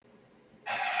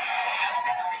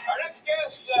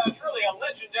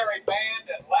legendary band,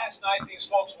 and last night these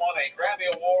folks won a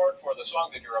Grammy Award for the song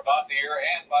that you're about to hear,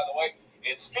 and by the way,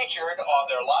 it's featured on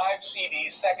their live CD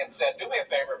second set. Do me a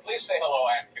favor, please say hello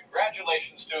and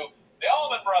congratulations to the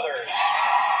Allman Brothers.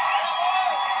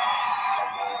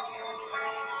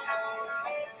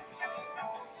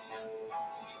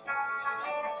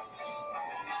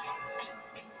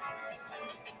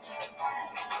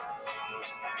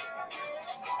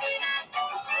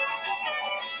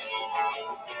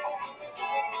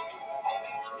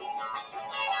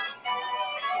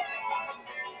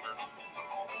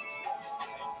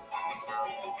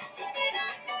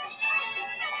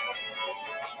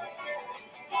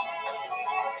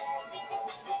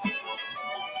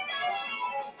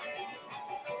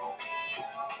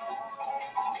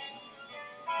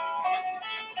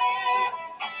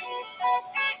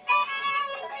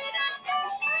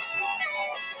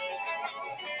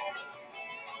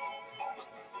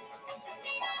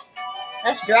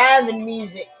 That's driving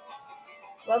music.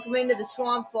 Welcome into the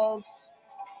swamp, folks.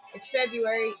 It's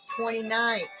February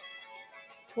 29th,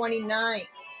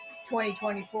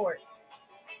 2024.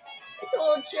 It's a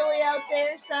little chilly out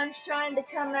there. Sun's trying to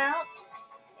come out.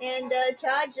 And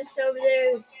Todd just over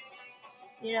there,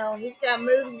 he's got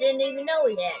moves he didn't even know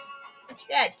he had. What you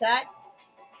got, Todd?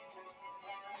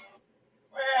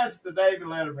 Well, it's the David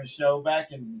Letterman Show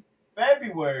back in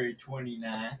February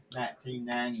 29th,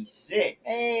 1996.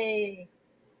 Hey.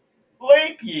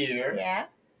 Leap year. Yeah.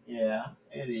 Yeah,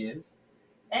 it is.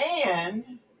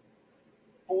 And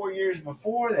 4 years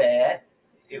before that,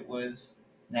 it was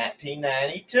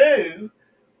 1992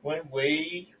 when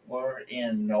we were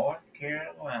in North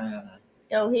Carolina.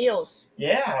 Go Heels.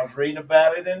 Yeah, I was reading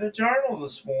about it in the journal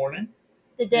this morning.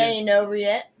 The day ain't over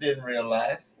yet. Didn't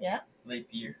realize. Yeah. Leap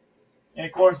year. And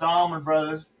of course, the Allman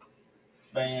Brothers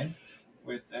band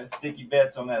with Sticky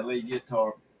Betts on that lead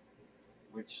guitar,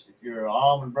 which if you're an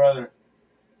Allman Brother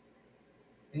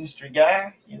history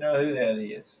guy, you know who that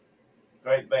is.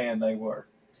 Great band they were.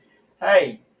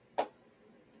 Hey,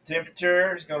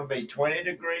 temperature is going to be 20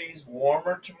 degrees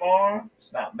warmer tomorrow.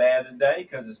 It's not bad today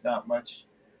because it's not much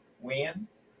wind.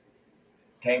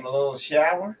 Came a little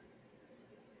shower,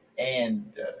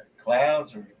 and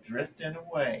clouds are drifting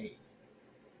away.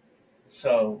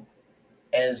 So,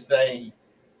 as they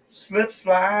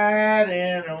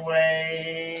sliding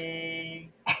away,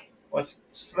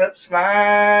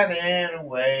 sliding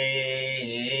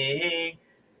away?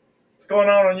 What's going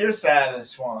on your side of the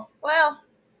swamp? Well,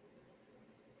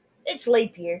 it's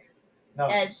leap year, No,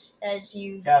 as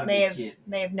you gotta may be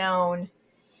have known.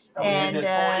 we did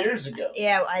 4 years ago.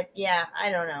 Yeah, I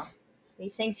don't know.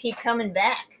 These things keep coming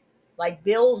back, like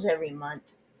bills every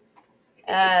month.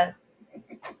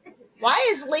 Why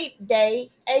is leap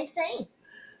day a thing?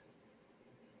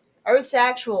 Earth's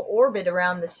actual orbit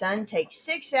around the sun takes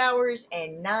 6 hours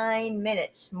and 9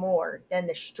 minutes more than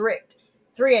the strict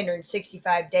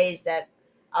 365 days that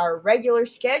our regular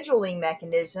scheduling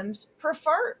mechanisms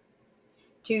prefer.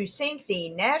 To sync the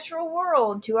natural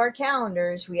world to our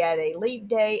calendars, we add a leap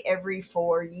day every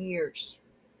 4 years.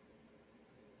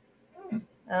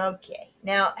 Okay,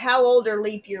 now how old are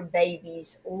leap year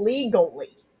babies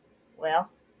legally?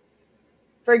 Well,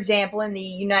 for example, in the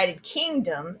United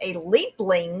Kingdom, a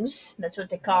leaplings, that's what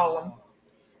they call them,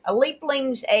 a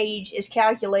leapling's age is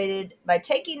calculated by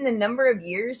taking the number of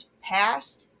years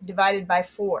passed divided by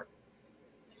 4.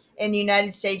 In the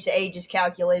United States, the age is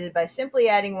calculated by simply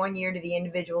adding 1 year to the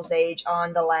individual's age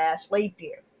on the last leap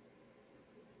year.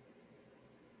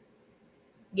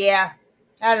 Yeah,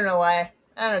 I don't know why.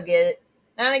 I don't get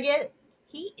it.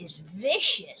 He is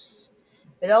vicious.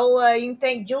 But you can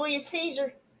thank Julius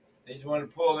Caesar. He's the one who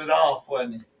pulled it off,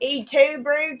 wasn't E tu,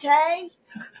 Brute.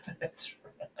 That's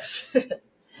right.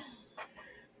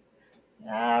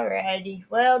 Alrighty.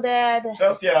 Well, Dad.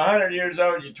 So if you're 100 years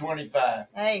old, you're 25.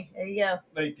 Hey, there you go.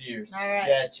 Leap years. All right.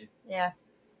 Gotcha. Yeah.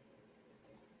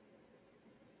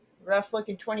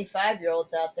 Rough-looking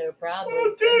 25-year-olds out there, probably.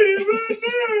 I'll tell you about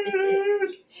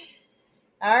it.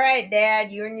 All right, Dad.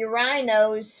 You and your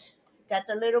rhinos got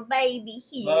the little baby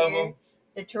here. Love 'em.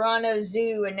 The Toronto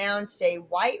Zoo announced a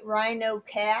white rhino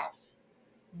calf,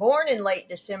 born in late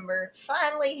December,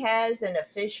 finally has an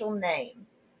official name.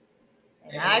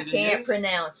 And I can't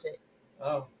pronounce it.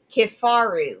 Oh.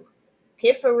 Kifaru.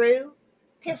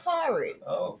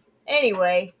 Oh.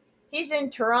 Anyway, he's in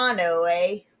Toronto,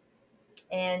 eh?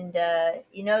 And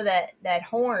you know that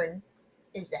horn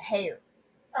is a hair.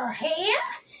 A hair?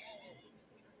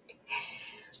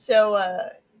 So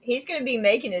he's going to be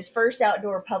making his first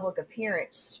outdoor public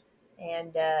appearance,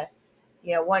 and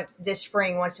once this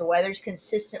spring, once the weather's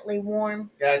consistently warm.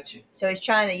 Gotcha. So he's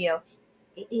trying to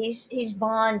he's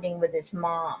bonding with his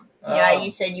mom. Yeah, you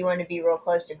said you wanted to be real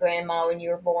close to grandma when you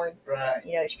were born. Right.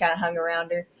 You know, she kind of hung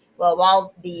around her. Well,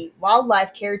 while the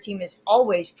wildlife care team is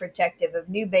always protective of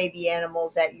new baby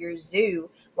animals at your zoo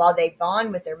while they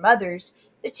bond with their mothers,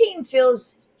 the team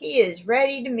feels he is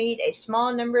ready to meet a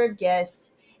small number of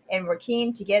guests, and we're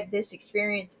keen to get this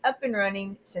experience up and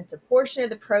running since a portion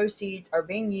of the proceeds are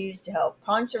being used to help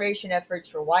conservation efforts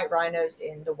for white rhinos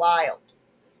in the wild.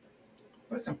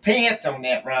 Put some pants on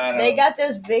that rhino. They got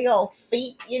those big old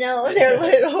feet, you know, they're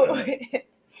little.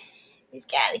 He's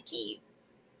kind of cute.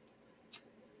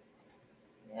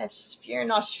 If you're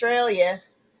in Australia,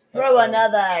 throw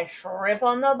another shrimp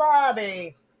on the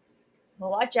barbie.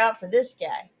 Well, watch out for this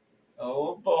guy.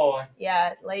 Oh boy.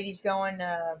 Yeah, lady's going.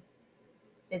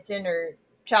 It's in her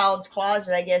child's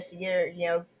closet, I guess, to get her, you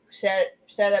know,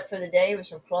 set up for the day with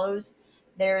some clothes.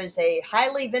 There is a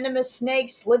highly venomous snake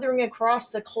slithering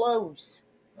across the clothes.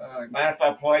 Mind if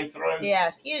I play through? Yeah,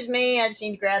 excuse me, I just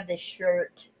need to grab this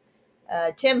shirt.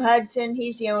 Tim Hudson,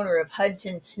 he's the owner of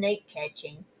Hudson Snake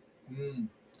Catching.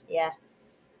 Yeah.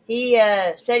 He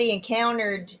said he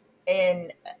encountered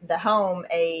in the home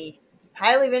a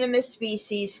highly venomous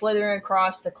species slithering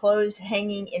across the clothes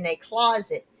hanging in a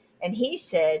closet. And he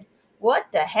said,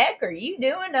 "What the heck are you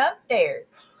doing up there?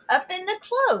 Up in the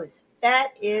clothes?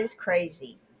 That is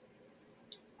crazy."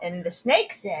 And the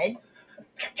snake said,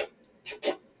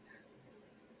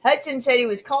 Hudson said he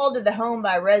was called to the home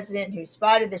by a resident who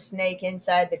spotted the snake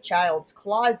inside the child's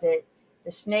closet.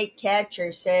 The snake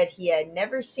catcher said he had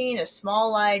never seen a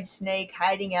small-eyed snake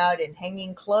hiding out in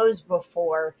hanging clothes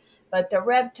before, but the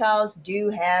reptiles do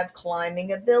have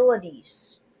climbing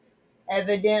abilities.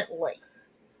 Evidently.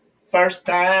 First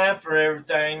time for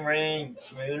everything ring.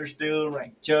 Smither still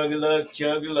ring. Chug-a-lug,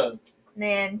 chug-a-lug.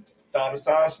 Man. Thought I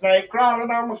saw a snake crawling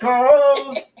on my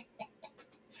clothes.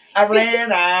 I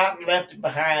ran out and left it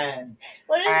behind.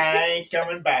 I ain't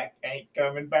coming back. Ain't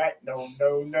coming back. No,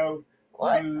 no, no.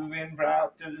 What? Moving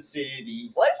out to the city.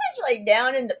 What if it's like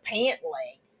down in the pant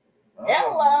leg? Oh,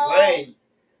 Hello. Leg.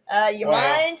 You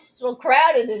mind? It's a little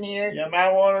crowded in here. You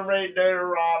might want to read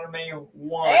Deuteronomy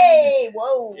 1. Hey,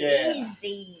 whoa, Yeah.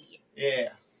 easy. Yeah.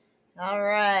 All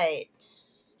right.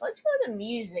 Let's go to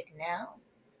music now.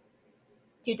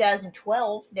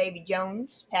 2012, Davy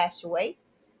Jones passed away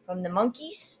from the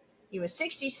Monkees. He was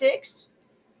 66,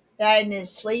 died in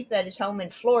his sleep at his home in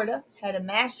Florida, had a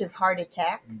massive heart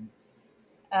attack.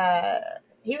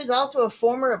 He was also a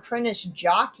former apprentice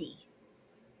jockey.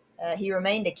 He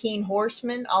remained a keen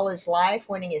horseman all his life,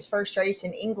 winning his first race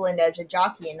in England as a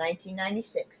jockey in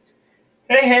 1996.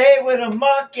 Hey, hey, with the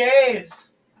monkeys,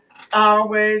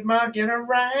 always monkeying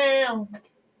around.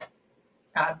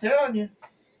 I'm telling you,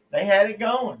 they had it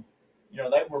going. You know,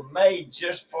 they were made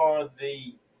just for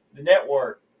the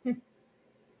network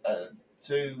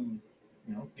to, you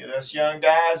know, get us young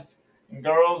guys and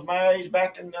girls my age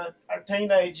back in our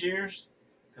teenage years,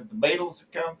 because the Beatles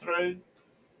had come through,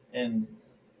 and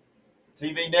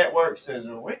TV network says,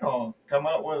 well, we're going to come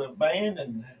up with a band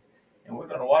and we're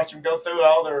going to watch them go through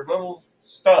all their little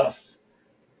stuff.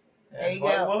 There you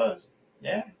what go. It was.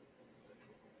 Yeah.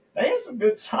 They had some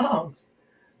good songs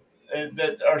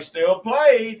that are still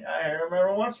played. I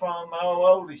remember once on my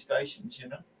old oldie stations, you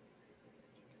know.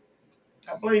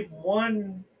 I believe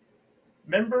one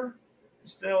member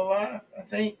is still alive, I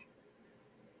think.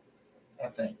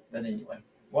 But anyway,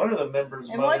 one of the members'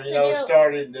 And mother, what's you the know, deal?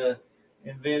 started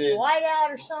invented.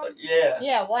 Whiteout or something? Yeah.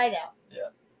 Yeah, Whiteout. Yeah.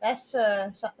 That's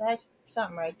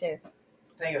something right there.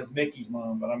 I think it was Mickey's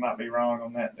mom, but I might be wrong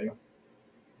on that deal.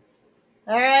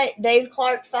 All right, Dave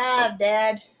Clark 5,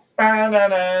 Dad.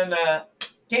 Ba-na-na-na.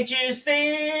 Can't you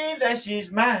see that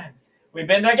she's mine? We've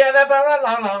been together for a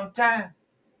long, long time.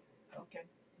 Okay.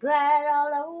 Glad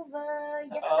all over,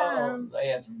 yes They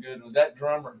had some good ones. That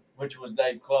drummer, which was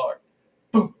Dave Clark.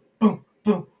 Boom, boom,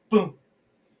 boom, boom.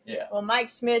 Yeah. Well, Mike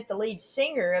Smith, the lead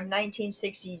singer of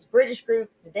 1960s British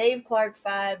group the Dave Clark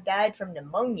 5, died from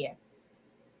pneumonia.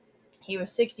 He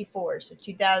was 64, so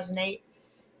 2008,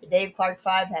 the Dave Clark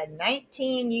 5 had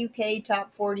 19 UK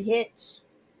top 40 hits.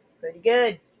 Pretty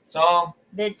good. Song.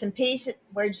 Bits and pieces.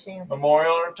 Where'd you see him?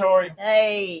 Memorial Auditorium.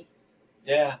 Hey.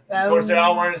 Yeah. Of course, they're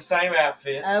all wearing the same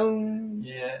outfit.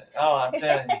 Yeah. Oh, I'm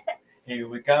telling you. Here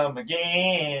we come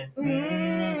again.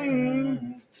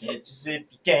 Mm-hmm. Get you if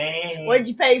you can. What'd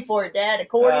you pay for it, Dad? A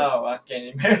quarter? Oh, I can't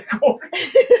even remember a quarter.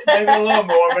 Maybe a little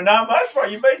more, but not much for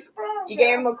you. You'd be surprised. You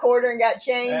gave him a quarter and got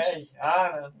change? Hey,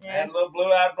 I know. Yeah. I had a little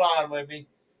blue-eyed blonde with me.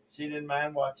 She didn't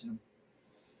mind watching them.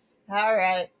 All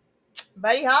right.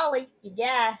 Buddy Holly,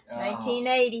 yeah, Oh.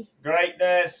 1980.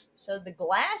 Greatness. So the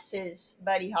glasses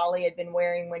Buddy Holly had been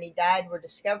wearing when he died were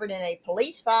discovered in a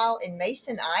police file in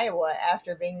Mason, Iowa,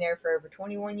 after being there for over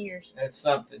 21 years. That's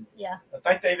something. Yeah.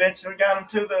 I think they eventually got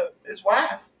him to his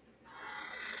wife.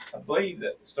 I believe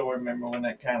that story. Remember when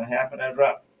that kind of happened? That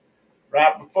was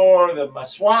right before my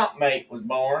swamp mate was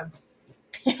born.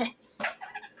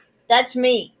 That's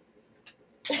me.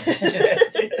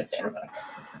 That's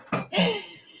right.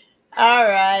 All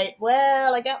right.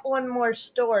 Well, I got one more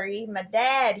story. My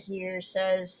dad here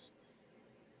says,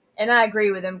 and I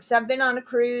agree with him because I've been on a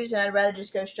cruise and I'd rather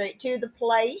just go straight to the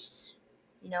place.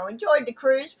 You know, enjoyed the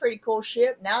cruise, pretty cool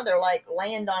ship. Now they're like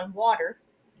land on water.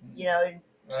 You know,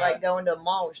 it's like going to a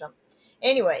mall or something.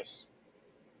 Anyways,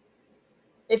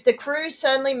 if the cruise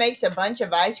suddenly makes a bunch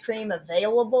of ice cream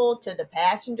available to the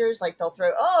passengers, like they'll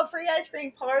throw, a free ice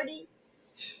cream party.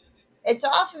 It's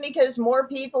often because more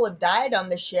people have died on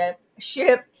the ship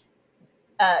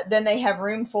than they have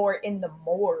room for in the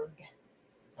morgue.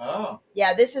 Oh.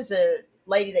 Yeah, this is a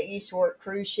lady that used to work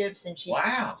cruise ships, and she's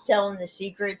telling the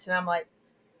secrets, and I'm like,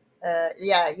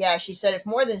 yeah. She said if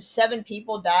more than 7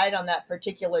 people died on that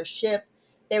particular ship,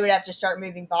 they would have to start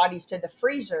moving bodies to the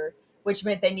freezer, which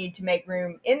meant they need to make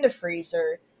room in the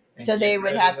freezer, so they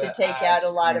would have to take out a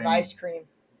lot of ice cream.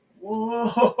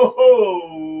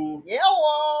 Whoa!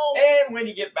 Yellow! And when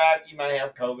you get back, you may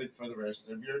have COVID for the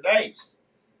rest of your days.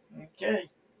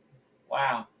 Okay.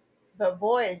 Wow. But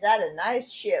boy, is that a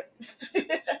nice ship.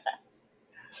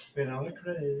 Been on a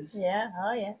cruise. Yeah,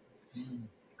 oh yeah.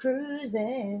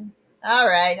 Cruising. All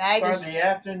right, Sunday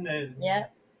afternoon. Yeah.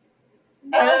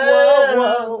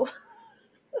 Whoa.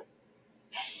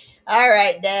 All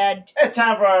right, Dad. It's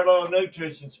time for our little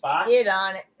nutrition spot. Get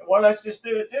on it. Well, let's just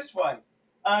do it this way.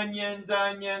 Onions,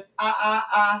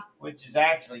 which is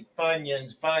actually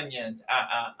funyuns, But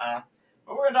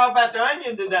we're going to talk about the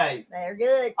onion today. They're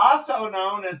good. Also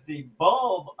known as the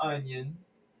bulb onion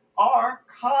or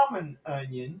common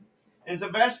onion, is a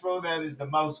vegetable that is the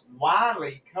most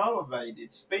widely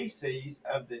cultivated species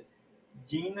of the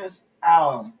genus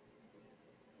Allium.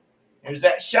 Here's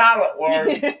that shallot word.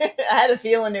 I had a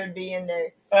feeling it would be in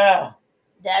there. Oh.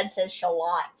 Dad says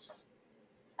shallots.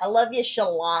 I love you,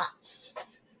 shallots.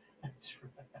 That's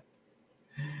right.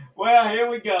 Well, here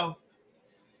we go.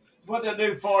 It's what they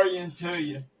do for you and to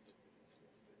you.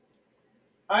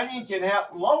 Onion can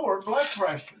help lower blood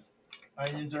pressure.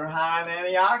 Onions are high in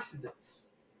antioxidants.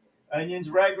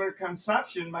 Onions' regular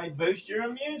consumption may boost your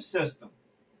immune system,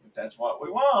 which that's what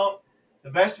we want. The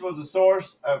vegetable is a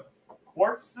source of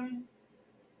quercetin,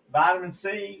 vitamin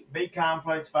C,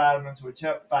 B-complex vitamins, which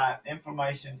help fight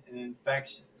inflammation and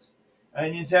infections.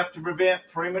 Onions help to prevent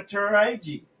premature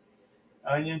aging.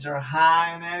 Onions are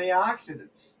high in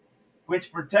antioxidants,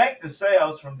 which protect the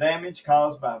cells from damage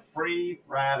caused by free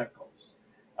radicals.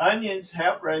 Onions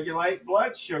help regulate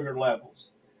blood sugar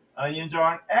levels. Onions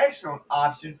are an excellent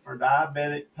option for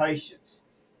diabetic patients,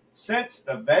 since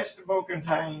the vegetable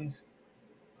contains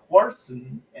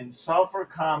quercetin and sulfur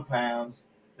compounds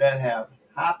that have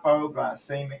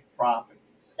hypoglycemic properties.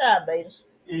 Diabetes.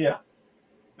 Yeah.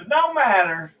 But no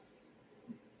matter,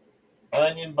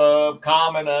 onion bulb,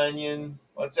 common onion,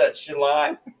 what's that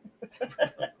shallot?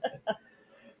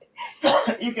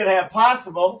 You can have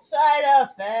possible side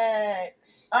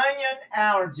effects. Onion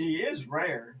allergy is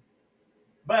rare,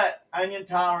 but onion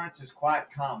tolerance is quite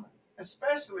common,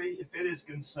 especially if it is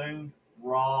consumed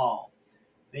raw.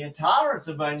 The intolerance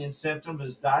of onion symptoms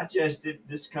is digestive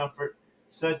discomfort,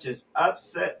 such as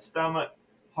upset stomach,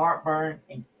 heartburn,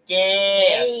 and gas.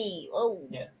 Hey, oh.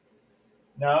 Yeah.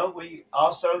 No, we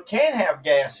also can have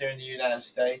gas here in the United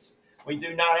States. We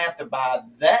do not have to buy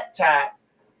that type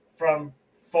from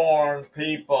foreign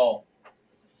people.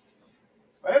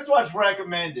 Well, that's what's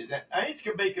recommended. Onions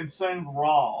can be consumed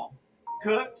raw,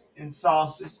 cooked in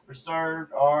sauces, or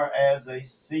served, or as a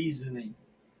seasoning.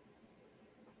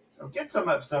 So get some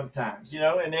up sometimes,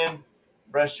 and then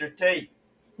brush your teeth.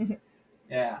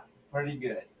 Yeah, pretty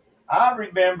good. I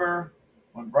remember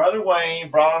when Brother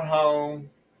Wayne brought home,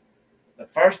 the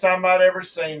first time I'd ever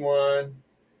seen one,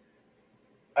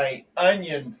 an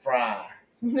onion fry.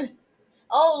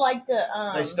 Oh, like the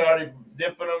They started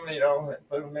dipping them,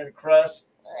 put them in a crust.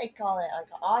 What do they call it?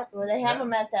 Well, they have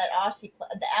them at that Aussie,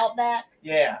 the Outback.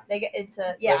 Yeah.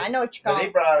 I know what you call it. He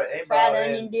brought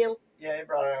onion deal. Yeah, he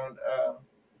brought on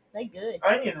they good.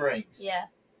 Onion rings. Yeah.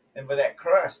 And with that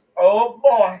crust, oh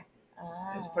boy,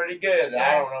 it's Oh. pretty good. Yeah.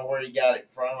 I don't know where he got it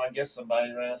from. I guess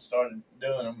somebody around started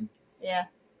doing them. Yeah.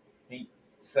 He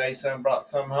say some brought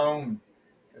some home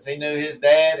because he knew his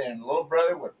dad and little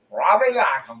brother would probably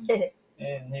like them.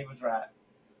 And he was right.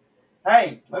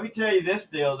 Hey, let me tell you this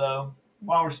deal though.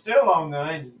 While we're still on the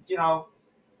onions,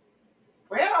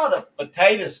 we had all the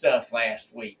potato stuff last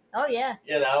week. Oh yeah,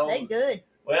 they good.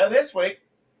 Well, this week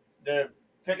they're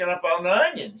picking up on the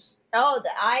onions. Oh, the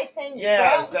eye thing,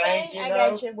 Yeah, sprout things, thing. I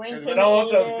got you. When we can don't you want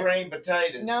eat those it? green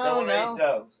potatoes. No, don't no. eat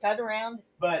those. Cut around.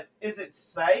 But is it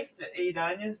safe to eat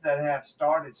onions that have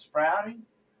started sprouting?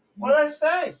 What did I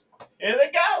say? Here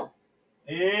they go.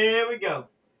 Here we go.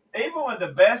 Even with the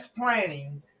best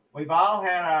planning, we've all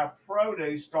had our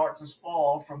produce start to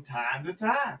spoil from time to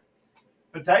time.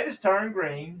 Potatoes turn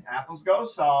green, apples go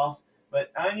soft,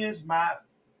 but onions might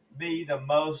be the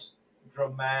most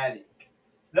dramatic.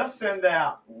 They'll send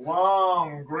out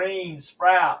long green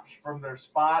sprouts from their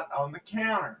spot on the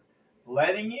counter,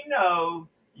 letting you know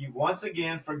you've once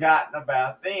again forgotten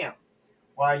about them.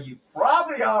 While you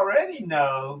probably already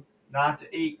know not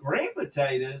to eat green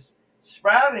potatoes,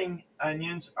 sprouting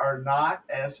onions are not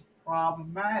as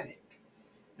problematic.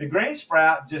 The green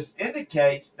sprout just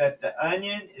indicates that the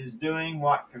onion is doing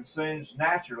what consumes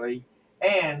naturally,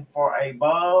 and for a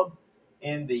bulb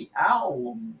in the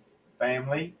allium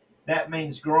family, that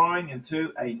means growing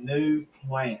into a new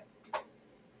plant.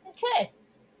 Okay.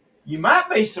 You might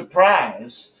be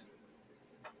surprised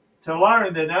to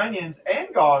learn that onions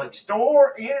and garlic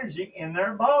store energy in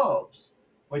their bulbs,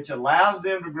 which allows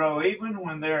them to grow even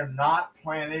when they're not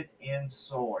planted in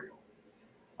soil.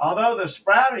 Although the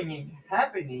sprouting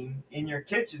happening in your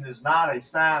kitchen is not a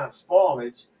sign of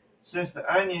spoilage, since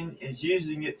the onion is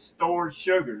using its stored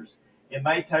sugars, it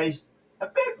may taste a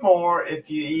bit more if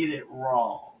you eat it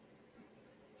raw.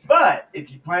 But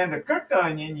if you plan to cook the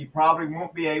onion, you probably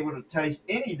won't be able to taste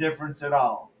any difference at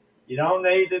all. You don't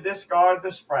need to discard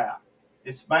the sprout.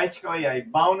 It's basically a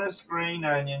bonus green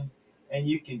onion, and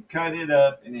you can cut it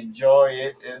up and enjoy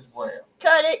it as well.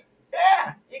 Cut it.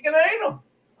 Yeah, you can eat them.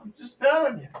 I'm just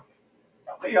telling you.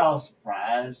 Don't be all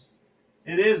surprised.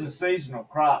 It is a seasonal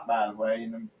crop, by the way,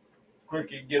 and the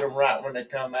quicker you get them right when they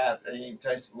come out, they even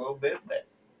taste a little bit better.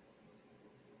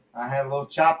 I had a little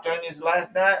chopped onions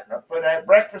last night. I put at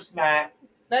breakfast night.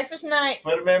 Breakfast night.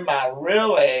 Put them in my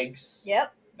real eggs.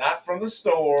 Yep. Not from the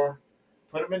store.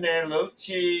 Put them in there, a little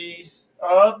cheese.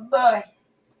 Oh, boy.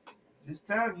 Just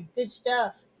telling you. Good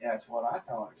stuff. Yeah, that's what I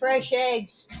thought. Fresh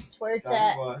eggs. That's where it's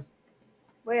at.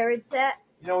 Where it's at.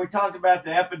 We talked about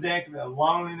the epidemic of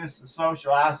loneliness and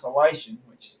social isolation,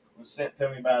 which was sent to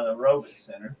me by the Aerobics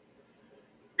Center.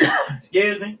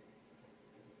 Excuse me.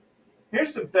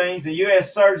 Here's some things the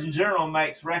U.S. Surgeon General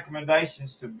makes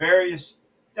recommendations to various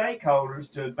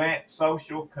stakeholders to advance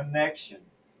social connection.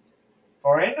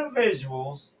 For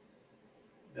individuals,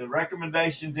 the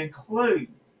recommendations include,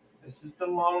 this is the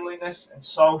loneliness and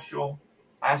social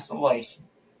isolation.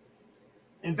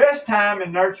 Invest time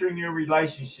in nurturing your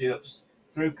relationships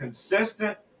through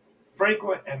consistent,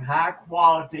 frequent, and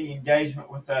high-quality engagement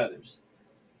with others.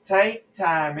 Take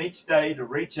time each day to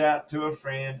reach out to a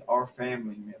friend or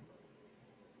family member.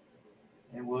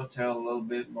 And we'll tell a little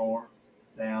bit more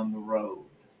down the road,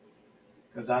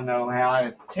 because I know how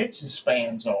attention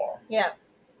spans are. Yeah.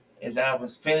 As I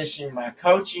was finishing my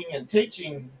coaching and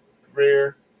teaching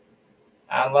career,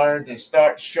 I learned to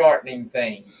start shortening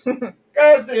things.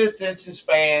 Because the attention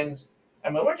spans,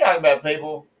 we're talking about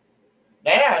people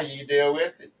now you deal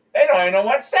with it. They don't even know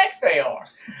what sex they are.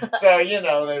 So, their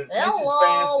attention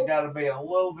spans have got to be a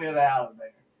little bit out of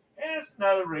there. And it's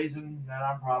another reason that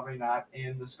I'm probably not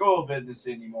in the school business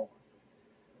anymore.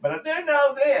 But I do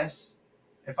know this.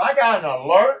 If I got an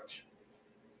alert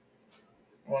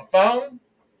on my phone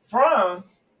from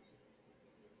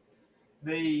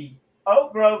the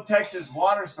Oak Grove, Texas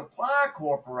Water Supply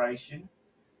Corporation,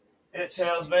 it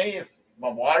tells me if my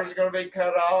water's going to be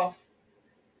cut off,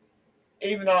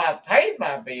 even though I paid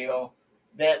my bill,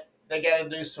 that they got to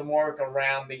do some work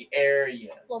around the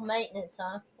area. A little maintenance,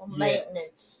 huh?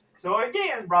 Maintenance. So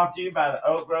again, brought to you by the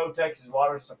Oak Grove, Texas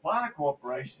Water Supply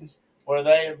Corporations, where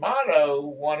their motto,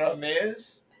 one of them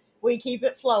is, we keep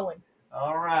it flowing.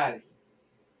 All righty.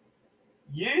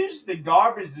 Use the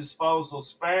garbage disposal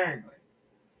sparingly.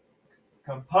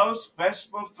 Compost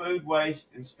vegetable food waste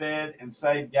instead and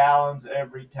save gallons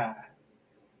every time.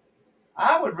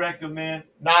 I would recommend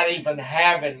not even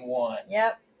having one.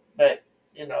 Yep. But,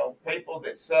 people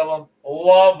that sell them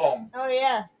love them. Oh,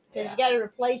 yeah. Because you got to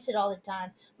replace it all the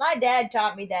time. My dad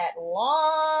taught me that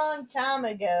long time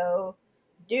ago.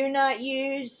 Do not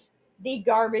use the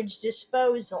garbage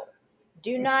disposal.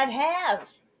 Do not have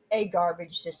a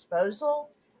garbage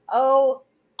disposal. Oh,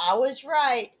 I was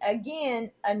right. Again,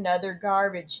 another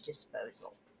garbage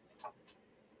disposal.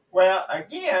 Well,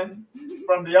 again,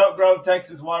 from the Oak Grove,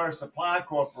 Texas Water Supply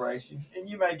Corporation, and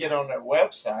you may get on their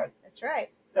website. That's right.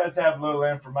 does have a little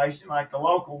information like the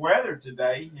local weather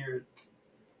today here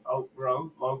at Oak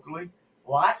Grove locally.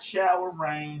 Light shower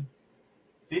rain,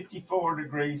 54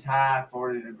 degrees high,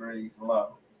 40 degrees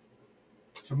low.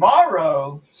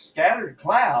 Tomorrow, scattered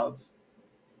clouds,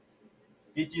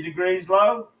 50 degrees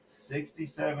low,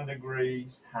 67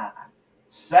 degrees high.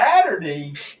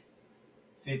 Saturday,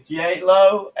 58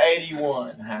 low,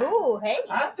 81 high. Ooh, hey.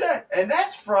 And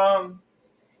that's from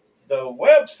the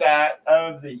website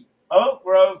of the Oak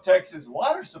Grove, Texas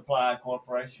Water Supply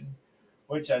Corporation,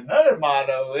 which another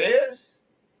motto is,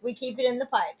 We keep it in the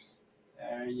pipes.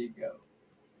 there you go.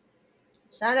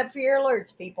 Sign up for your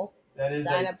alerts, people. That is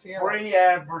Sign a up for your free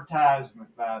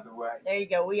advertisement, by the way. There you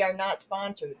go. We are not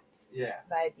sponsored Yeah,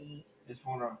 by the just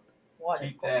want to Water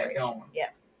keep that Corporation. going.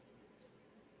 Yep.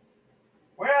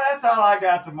 Well, that's all I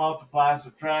got to multiply,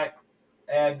 subtract,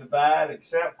 add, divide,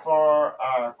 except for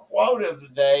our quote of the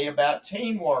day about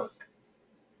teamwork.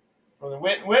 From the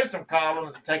Wit and Wisdom column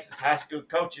of the Texas High School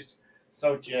Coaches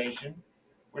Association,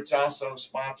 which also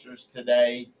sponsors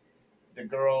today the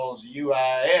girls'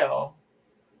 UIL.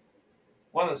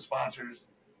 One of the sponsors,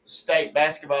 state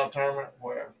basketball tournament,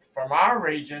 where from our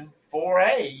region,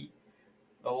 4A,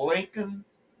 the Lincoln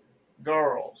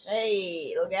girls.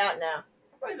 Hey, look out now.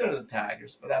 I think they're the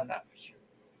Tigers, but I'm not for sure.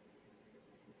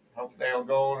 Hope they'll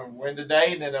go on and win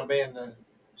today, and then they'll be in the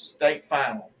state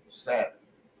final Saturday.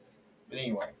 But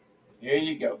anyway, here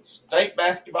you go. State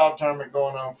basketball tournament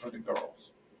going on for the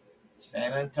girls.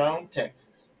 San Antonio,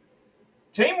 Texas.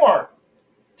 Teamwork.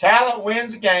 Talent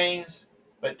wins games,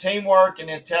 but teamwork and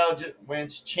intelligence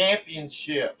wins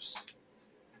championships.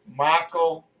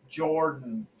 Michael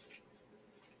Jordan.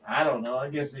 I don't know. I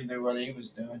guess he knew what he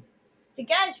was doing. The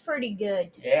guy's pretty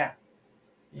good. Yeah.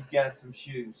 He's got some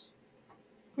shoes.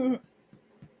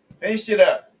 Finish it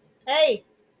up. Hey,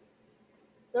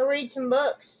 go read some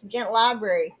books. Gent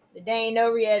Library. The day ain't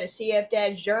over yet. A CF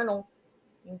Dad's Journal.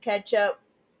 You can catch up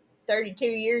 32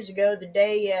 years ago, the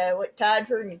day what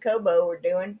Todford and Kobo were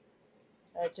doing.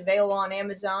 It's available on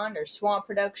Amazon or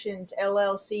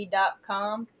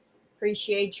swampproductionsllc.com.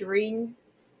 Appreciate you reading.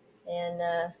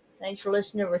 And thanks for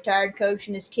listening to Retired Coach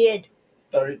and His Kid.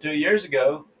 32 years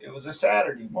ago, it was a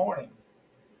Saturday morning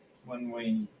when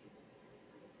we,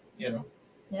 Yep.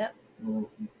 were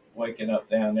waking up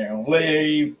down there on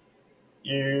leave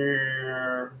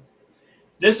year.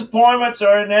 Disappointments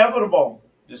are inevitable.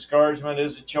 Discouragement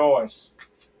is a choice.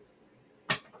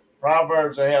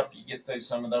 Proverbs will help you get through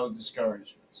some of those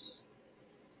discouragements.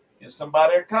 Give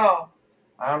somebody a call.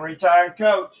 I'm Retired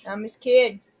Coach. I'm his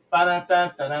kid.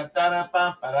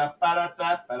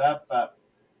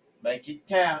 Make it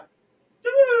count.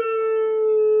 Doo-doo.